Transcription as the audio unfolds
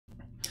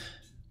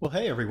Well,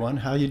 hey everyone,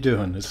 how you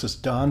doing? This is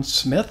Don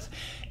Smith,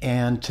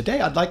 and today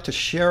I'd like to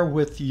share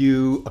with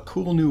you a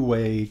cool new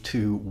way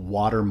to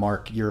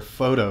watermark your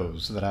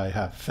photos that I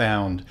have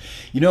found.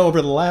 You know,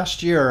 over the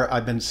last year,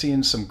 I've been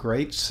seeing some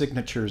great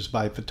signatures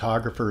by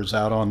photographers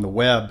out on the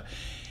web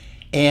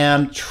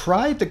and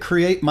tried to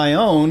create my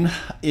own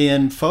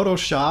in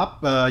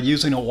Photoshop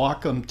using a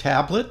Wacom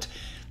tablet.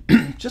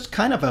 Just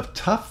kind of a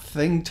tough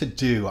thing to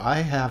do. I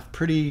have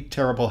pretty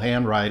terrible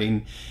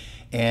handwriting,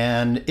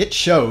 and it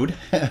showed.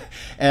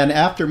 And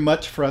after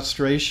much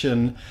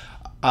frustration,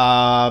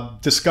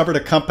 discovered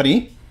a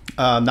company,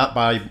 not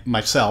by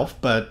myself,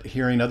 but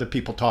hearing other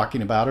people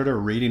talking about it or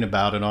reading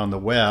about it on the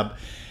web.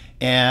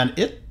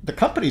 And the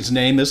company's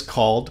name is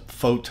called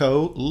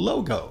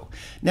Photologo.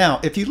 Now,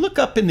 if you look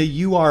up in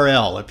the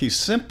URL, if you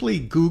simply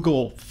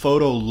Google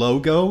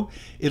Photologo,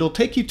 it'll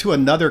take you to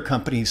another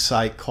company's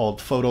site called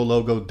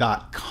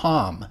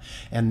Photologocom.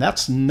 And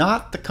that's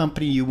not the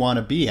company you want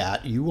to be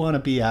at. You want to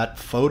be at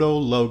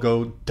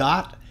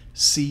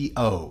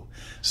Photologo.co.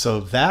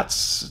 So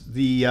that's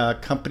the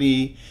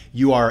company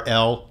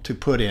URL to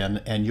put in,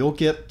 and you'll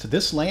get to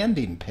this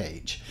landing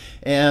page.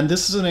 And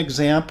this is an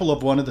example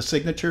of one of the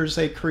signatures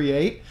they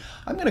create.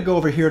 I'm going to go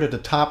over here to the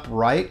top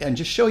right and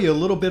just show you a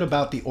little bit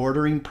about the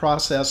ordering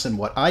process and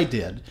what I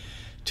did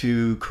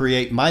to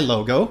create my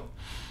logo.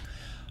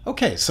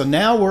 Okay, so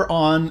now we're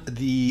on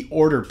the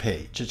order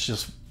page. It's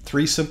just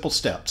 3 simple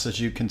steps, as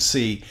you can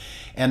see.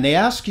 And they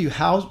ask you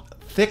how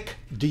thick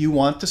do you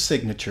want the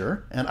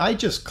signature, and I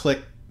just click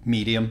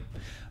medium.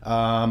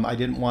 I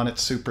didn't want it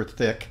super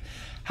thick.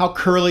 How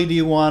curly do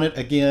you want it?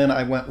 Again,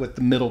 I went with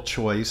the middle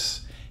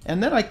choice.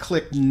 And then I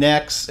click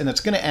next, and it's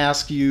going to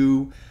ask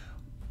you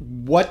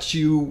what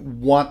you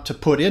want to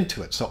put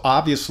into it. So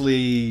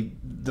obviously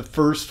the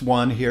first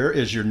one here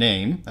is your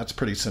name. That's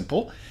pretty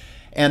simple.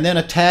 And then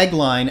a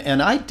tagline,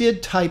 and I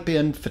did type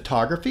in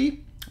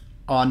photography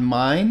on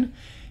mine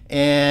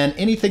and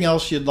anything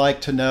else you'd like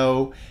to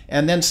know,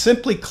 and then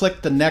simply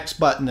click the next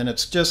button, and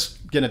it's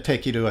just going to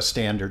take you to a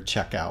standard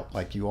checkout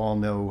like you all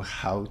know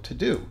how to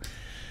do.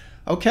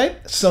 Okay,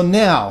 so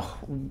now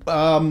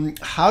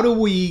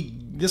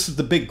this is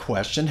the big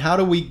question, how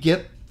do we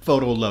get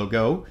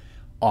Photologo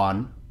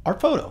on our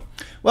photo?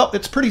 Well,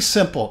 it's pretty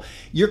simple.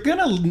 You're going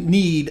to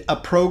need a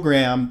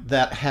program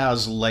that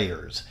has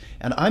layers.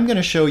 And I'm going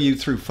to show you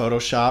through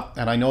Photoshop.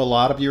 And I know a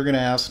lot of you are going to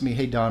ask me,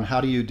 hey Don,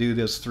 how do you do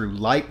this through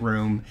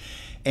Lightroom?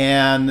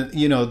 And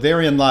you know,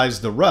 therein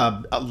lies the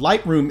rub.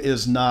 Lightroom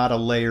is not a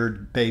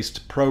layered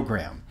based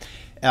program.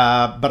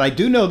 But I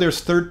do know there's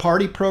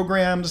third-party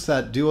programs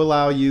that do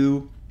allow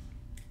you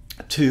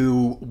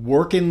to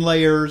work in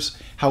layers.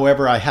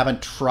 However, I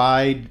haven't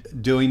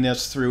tried doing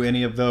this through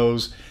any of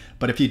those.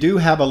 But if you do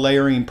have a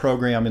layering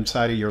program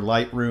inside of your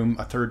Lightroom,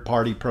 a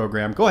third-party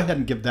program, go ahead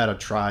and give that a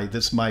try.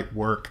 This might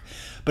work.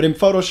 But in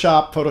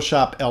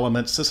Photoshop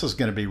Elements, this is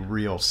going to be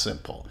real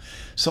simple.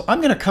 So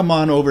I'm going to come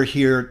on over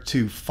here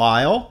to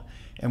File,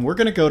 and we're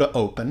going to go to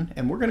Open,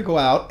 and we're going to go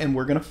out, and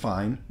we're going to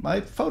find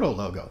my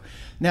Photologo.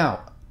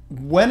 Now,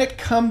 when it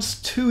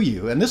comes to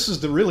you, and this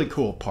is the really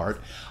cool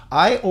part,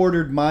 I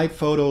ordered my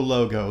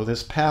Photologo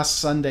this past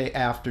Sunday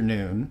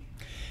afternoon,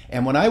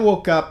 and when I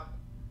woke up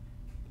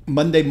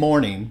Monday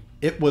morning,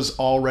 it was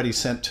already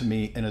sent to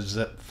me in a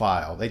zip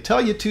file. They tell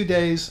you 2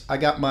 days. I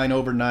got mine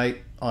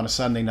overnight on a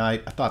Sunday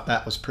night. I thought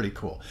that was pretty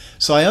cool.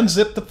 So I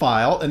unzipped the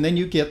file, and then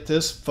you get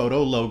this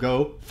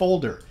Photologo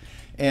folder.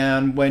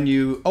 And when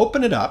you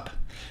open it up,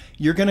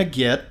 you're going to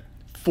get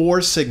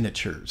 4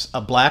 signatures. A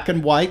black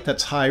and white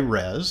that's high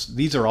res.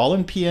 These are all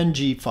in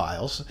PNG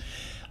files.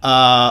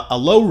 A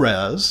low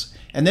res.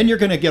 And then you're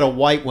going to get a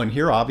white one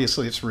here.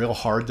 Obviously, it's real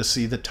hard to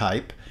see the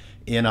type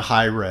in a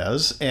high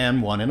res,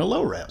 and one in a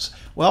low res.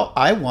 Well,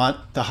 I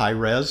want the high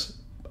res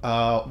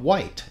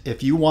white.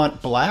 If you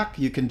want black,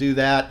 you can do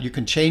that. You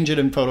can change it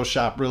in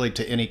Photoshop really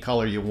to any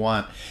color you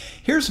want.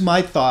 Here's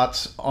my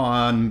thoughts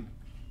on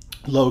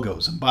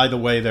logos. And by the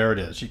way, there it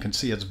is. You can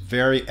see it's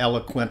very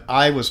eloquent.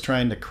 I was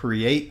trying to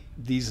create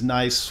these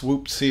nice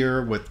swoops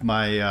here with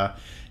my,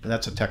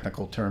 that's a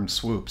technical term,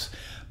 swoops.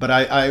 But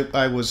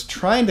I was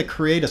trying to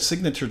create a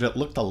signature that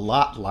looked a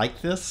lot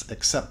like this,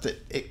 except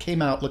it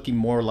came out looking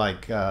more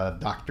like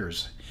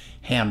doctor's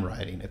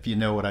handwriting, if you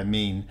know what I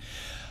mean.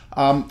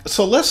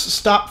 So let's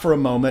stop for a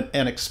moment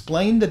and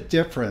explain the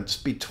difference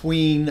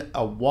between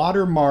a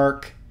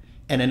watermark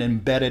and an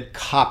embedded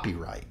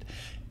copyright.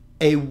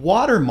 A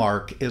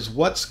watermark is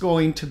what's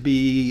going to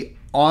be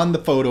on the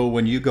photo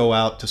when you go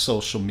out to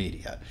social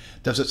media.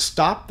 Does it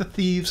stop the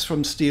thieves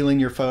from stealing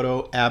your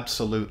photo?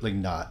 Absolutely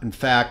not. In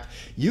fact,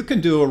 you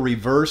can do a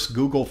reverse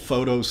Google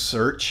photo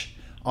search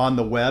on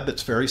the web.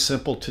 It's very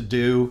simple to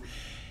do.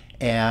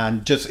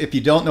 And just if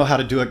you don't know how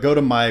to do it, go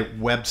to my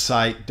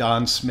website,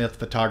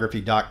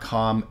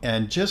 donsmithphotography.com,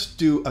 and just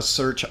do a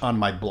search on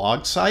my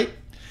blog site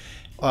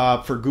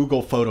for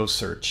Google photo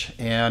search.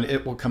 And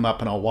it will come up,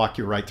 and I'll walk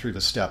you right through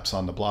the steps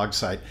on the blog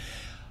site.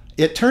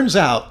 It turns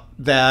out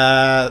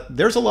that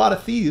there's a lot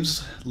of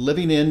thieves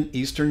living in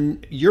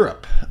Eastern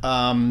Europe.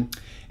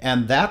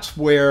 And that's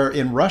where,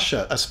 in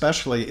Russia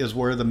especially, is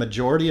where the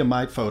majority of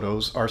my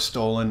photos are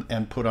stolen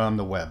and put on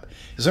the web.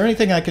 Is there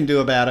anything I can do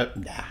about it?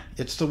 Nah,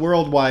 it's the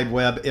World Wide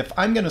Web. If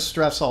I'm going to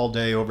stress all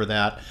day over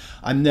that,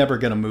 I'm never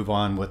going to move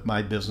on with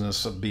my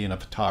business of being a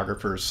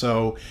photographer.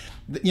 So,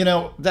 you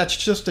know, that's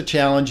just a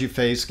challenge you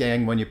face,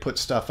 gang, when you put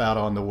stuff out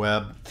on the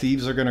web.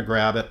 Thieves are going to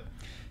grab it.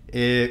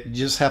 You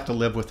just have to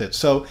live with it.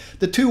 So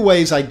the two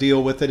ways I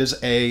deal with it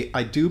is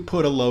I do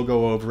put a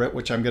logo over it,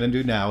 which I'm going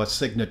to do now, a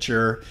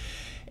signature.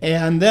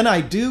 And then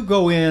I do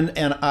go in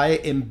and I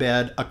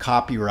embed a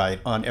copyright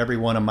on every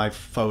one of my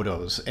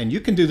photos. And you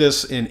can do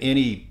this in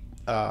any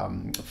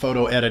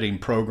photo editing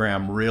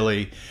program,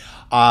 really.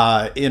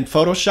 In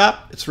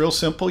Photoshop, it's real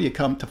simple. You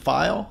come to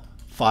File,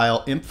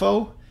 File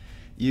Info.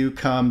 You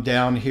come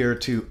down here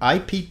to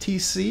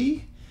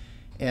IPTC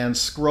and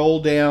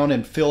scroll down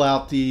and fill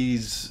out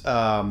these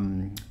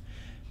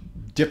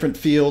different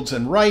fields.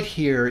 And right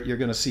here, you're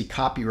going to see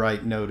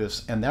copyright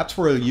notice. And that's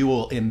where you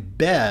will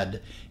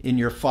embed in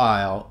your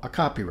file a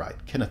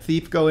copyright. Can a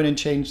thief go in and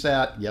change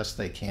that? Yes,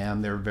 they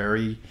can. They're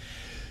very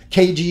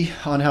cagey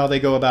on how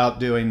they go about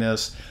doing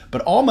this.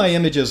 But all my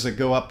images that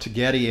go up to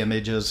Getty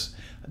Images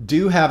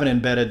do have an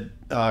embedded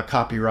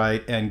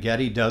copyright, and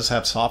Getty does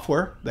have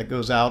software that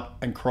goes out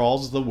and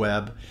crawls the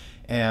web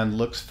and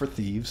looks for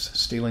thieves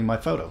stealing my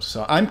photos.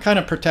 So I'm kind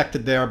of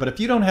protected there, but if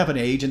you don't have an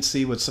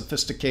agency with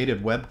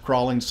sophisticated web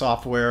crawling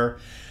software,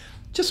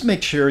 just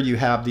make sure you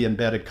have the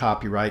embedded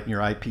copyright in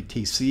your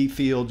IPTC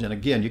field. And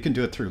again, you can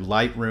do it through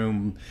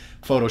Lightroom,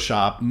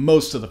 Photoshop.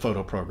 Most of the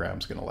photo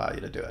programs can allow you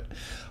to do it.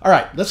 All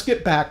right, let's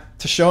get back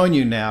to showing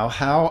you now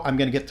how I'm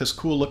going to get this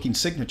cool looking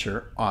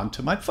signature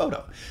onto my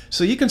photo.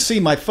 So you can see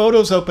my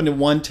photos open in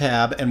one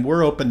tab, and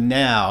we're open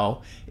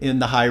now in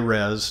the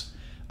high-res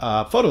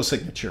photo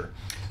signature.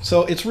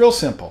 So it's real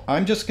simple.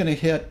 I'm just going to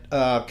hit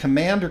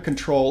Command or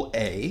Control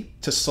A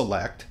to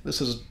select. This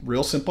is a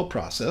real simple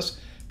process.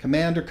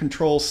 Command or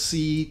Control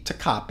C to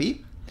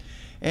copy.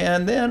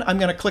 And then I'm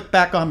going to click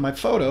back on my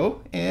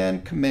photo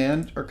and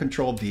Command or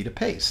Control V to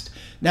paste.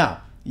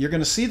 Now, you're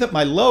going to see that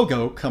my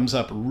logo comes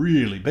up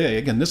really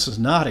big, and this is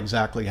not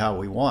exactly how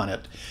we want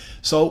it.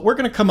 So we're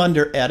going to come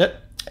under Edit,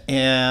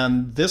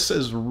 and this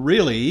is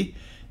really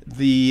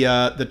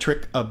the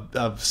trick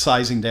of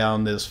sizing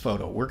down this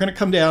photo. We're going to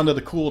come down to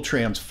the cool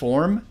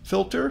transform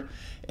filter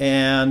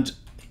and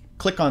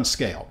click on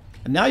scale.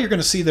 And now you're going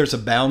to see there's a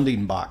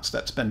bounding box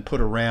that's been put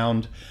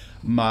around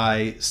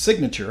my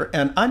signature,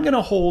 and I'm going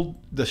to hold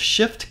the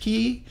shift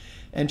key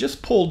and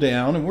just pull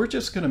down, and we're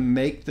just going to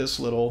make this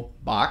little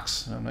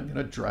box. I'm going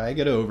to drag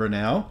it over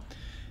now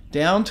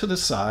down to the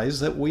size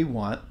that we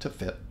want to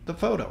fit the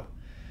photo.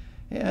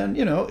 And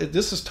you know,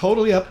 this is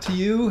totally up to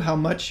you how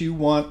much you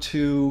want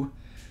to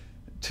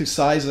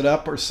size it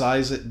up or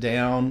size it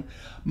down.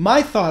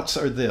 My thoughts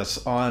are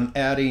this on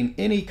adding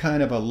any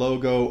kind of a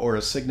logo or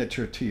a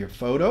signature to your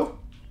photo.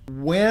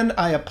 When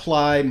I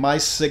apply my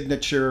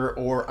signature,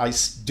 or I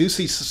do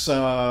see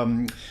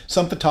some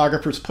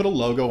photographers put a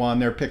logo on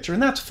their picture,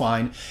 and that's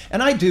fine.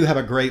 And I do have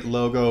a great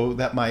logo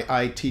that my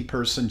IT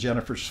person,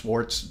 Jennifer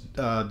Schwartz,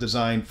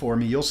 designed for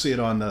me. You'll see it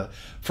on the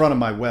front of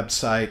my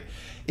website.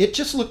 It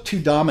just looked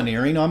too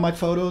domineering on my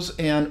photos.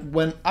 And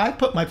when I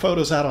put my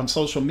photos out on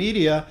social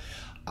media,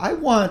 I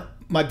want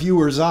my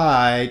viewer's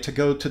eye to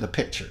go to the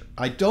picture.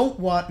 I don't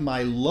want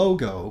my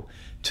logo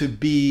to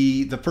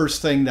be the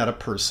first thing that a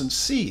person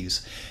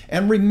sees.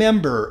 And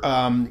remember,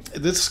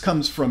 this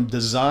comes from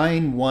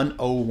Design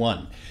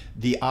 101.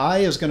 The eye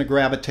is going to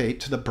gravitate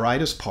to the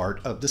brightest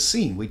part of the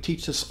scene. We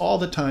teach this all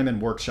the time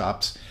in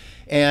workshops.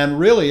 And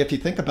really, if you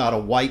think about a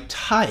white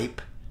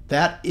type,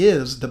 that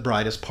is the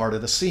brightest part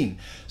of the scene.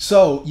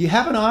 So you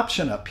have an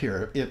option up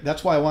here.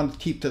 That's why I wanted to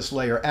keep this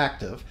layer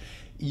active.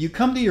 You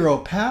come to your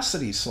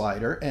opacity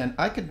slider, and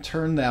I can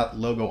turn that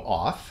logo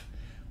off,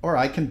 or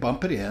I can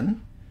bump it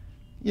in,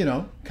 you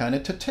know, kind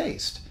of to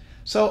taste.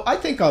 So I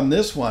think on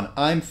this one,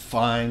 I'm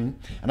fine.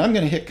 And I'm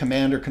going to hit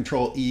Command or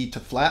Control E to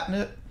flatten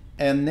it.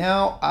 And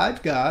now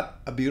I've got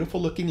a beautiful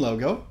looking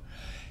logo.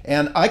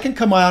 And I can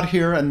come out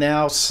here and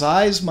now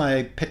size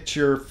my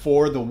picture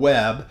for the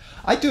web.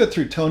 I do it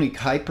through Tony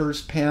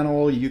Kuiper's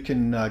panel. You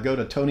can go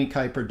to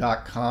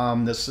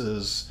TonyKuiper.com. This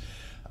is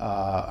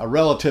a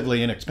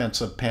relatively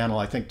inexpensive panel.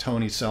 I think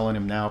Tony's selling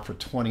them now for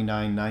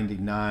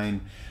 $29.99.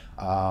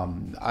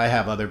 I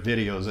have other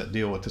videos that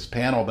deal with this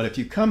panel, but if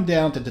you come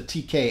down to the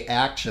TK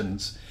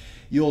actions,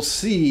 you'll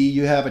see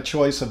you have a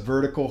choice of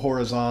vertical,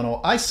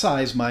 horizontal. I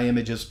size my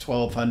images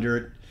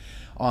 1200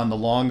 on the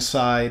long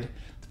side.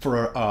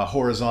 For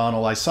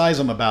horizontal, I size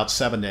them about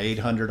 700 to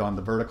 800 on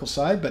the vertical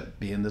side, but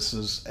being this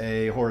is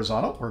a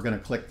horizontal, we're going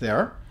to click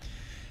there.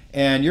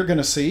 And you're going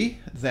to see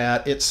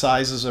that it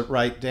sizes it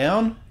right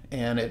down,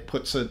 and it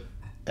puts it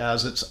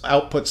as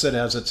outputs it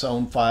as its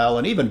own file,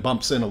 and even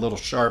bumps in a little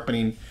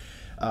sharpening.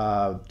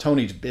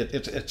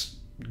 It's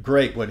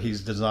great what he's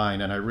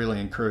designed, and I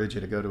really encourage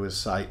you to go to his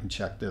site and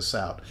check this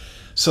out.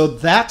 So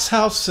that's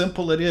how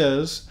simple it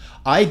is.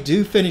 I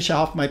do finish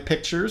off my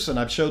pictures, and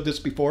I've showed this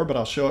before, but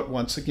I'll show it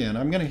once again.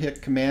 I'm going to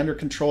hit Command or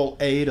Control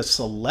A to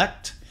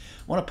select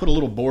want to put a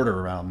little border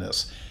around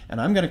this.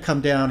 And I'm going to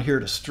come down here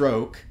to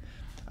stroke.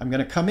 I'm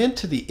going to come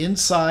into the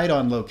inside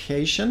on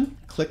location,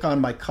 click on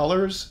my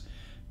colors,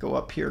 go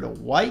up here to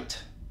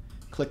white,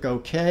 click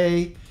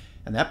OK,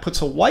 and that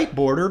puts a white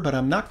border, but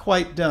I'm not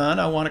quite done.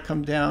 I want to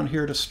come down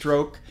here to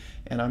stroke,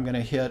 and I'm going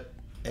to hit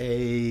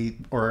I'm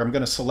going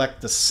to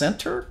select the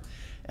center,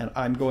 and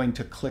I'm going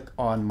to click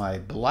on my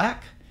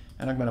black,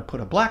 and I'm going to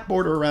put a black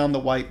border around the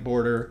white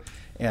border,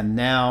 and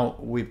now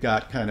we've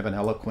got kind of an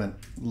eloquent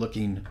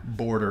looking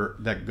border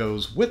that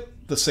goes with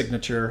the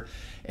signature.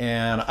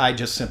 And I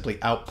just simply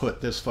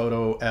output this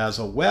photo as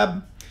a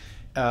web,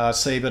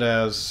 save it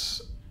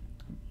as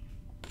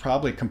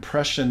probably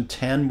compression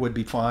 10 would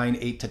be fine,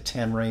 8 to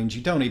 10 range.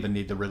 You don't even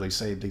need to really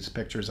save these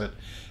pictures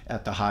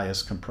at the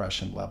highest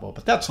compression level,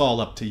 but that's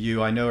all up to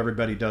you. I know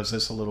everybody does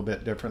this a little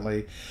bit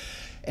differently.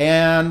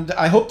 And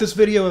I hope this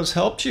video has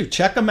helped you.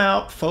 Check them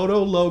out,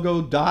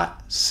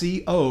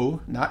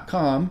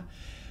 photologo.com.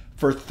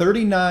 For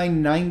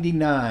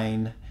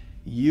 $39.99,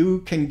 you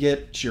can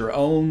get your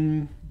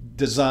own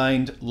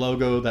designed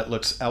logo that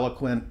looks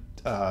eloquent.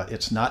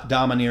 It's not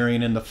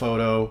domineering in the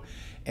photo,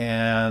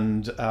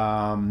 and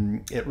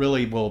it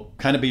really will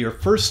kind of be your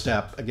first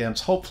step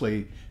against,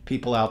 hopefully,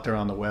 people out there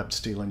on the web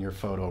stealing your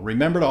photo.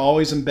 Remember to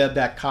always embed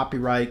that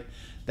copyright.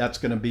 That's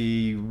going to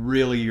be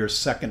really your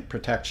second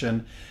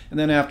protection. And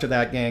then after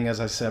that, gang, as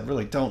I said,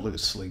 really don't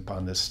lose sleep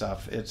on this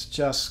stuff. It's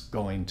just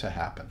going to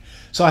happen.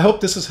 So I hope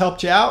this has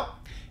helped you out.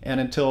 And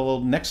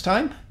until next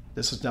time,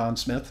 this is Don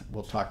Smith.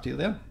 We'll talk to you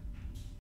then.